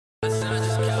You ever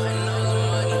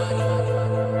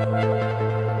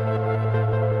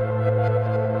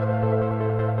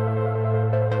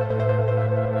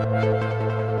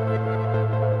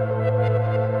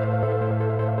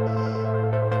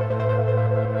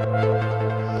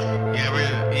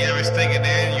stick it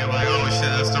in, you're like, oh shit,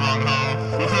 that's the wrong hole.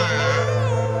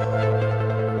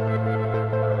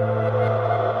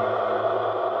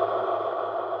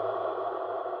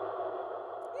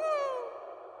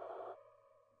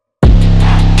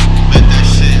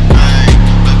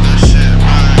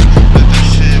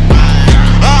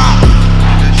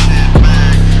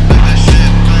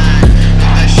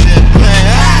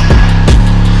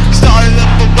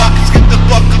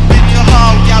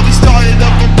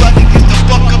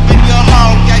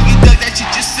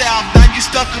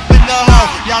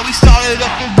 Yeah, we started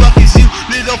up in buckets, you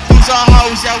little fools are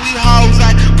hoes. Yeah, we hoes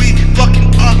like we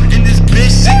fucking up in this bitch,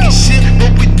 singing shit,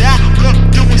 but we not gonna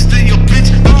do it, still your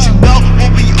bitch. Don't you know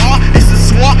what we are? It's the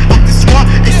Suar, Actev Suar,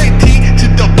 ACT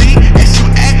to the B,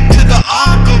 SUA to the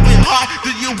R, going hard.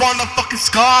 Do you want a fucking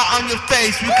scar on your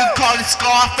face? We can call it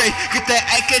Scarface. Get that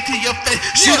AK to your face,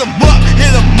 shoot 'em up,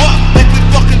 hit 'em up like we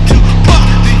fucking Tupac.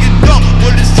 Do you know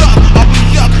what is up? Are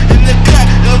we up in the cut?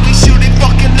 Are we shooting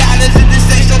fucking ladders in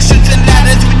this age? Don't shoot and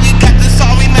ladders when you got the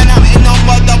sorry man. I'm in no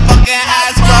motherfucking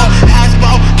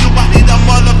Hasbro. Do I need a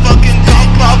motherfucking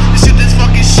GoPro to shoot this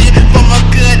fucking shit from a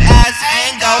good ass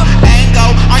angle?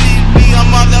 I need me a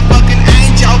motherfucking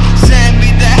angel. Send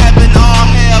me to heaven or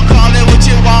hell. Call it what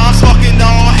you want. Smoking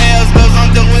all hells, cause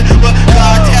I'm doing what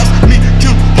God tells me to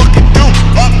fucking do.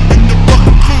 Up in the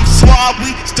fucking crew Suar,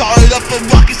 we started up a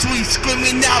rocket sweet,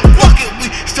 screaming out fuck it. We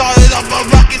started up a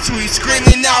rocket sweet,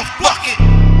 screaming out fuck it.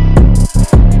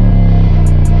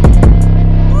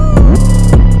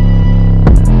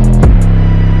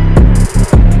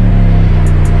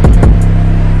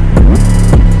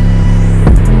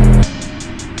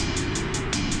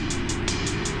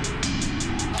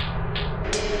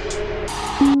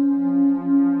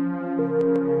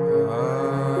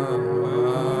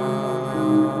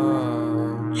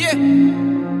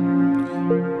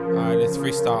 Alright, let's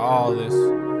freestyle all this.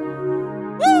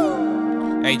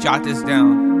 Woo! Hey, jot this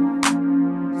down.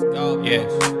 Let's go. Yeah.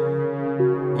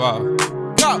 Whoa.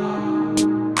 Go! Go!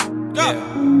 Yeah.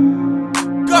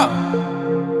 Go!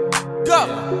 Go!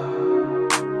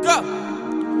 Go!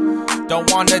 Don't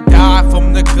wanna die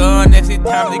from the gun. Every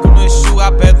time they gonna shoot, I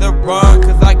better run.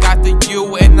 Cause I got the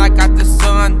U and I got the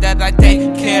sun that I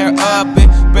take care of. It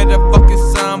better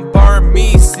fucking sunburn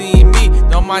me, see me.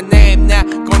 Know my name now,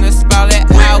 gonna spell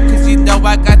it out. Cause you know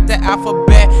I got the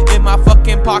alphabet in my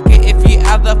fucking pocket. If you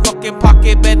out the fucking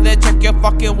pocket, better check your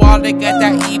fucking wallet. Got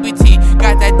that EBT,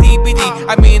 got that DBD.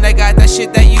 I mean, I got that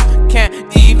shit that you can't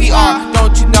DVR.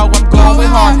 Don't you know I'm going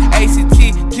hard?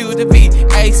 ACT to the V,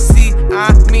 AC,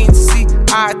 I mean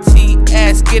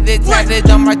CITS. Get it tatted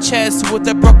on my chest with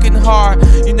a broken heart.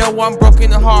 You know I'm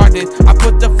broken hearted. I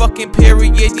put the fucking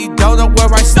period, you don't know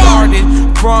where I started.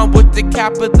 From with the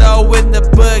capital in the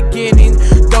beginning.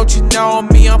 Don't you know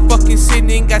me, I'm fucking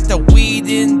sitting. Got the weed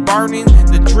in burning,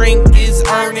 the drink is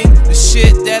earning. The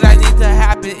shit that I need to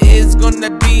happen is gonna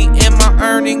be in my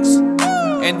earnings.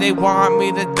 And they want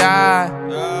me to die.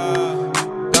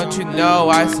 Don't you know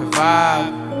I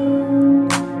survived?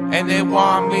 And they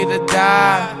want me to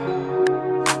die.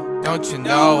 Don't you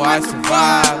know I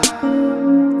survived?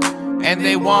 And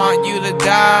they want you to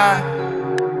die.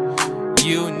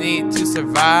 You need to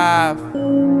survive.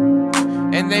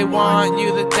 And they want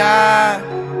you to die.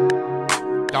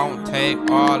 Don't take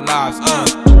our lives.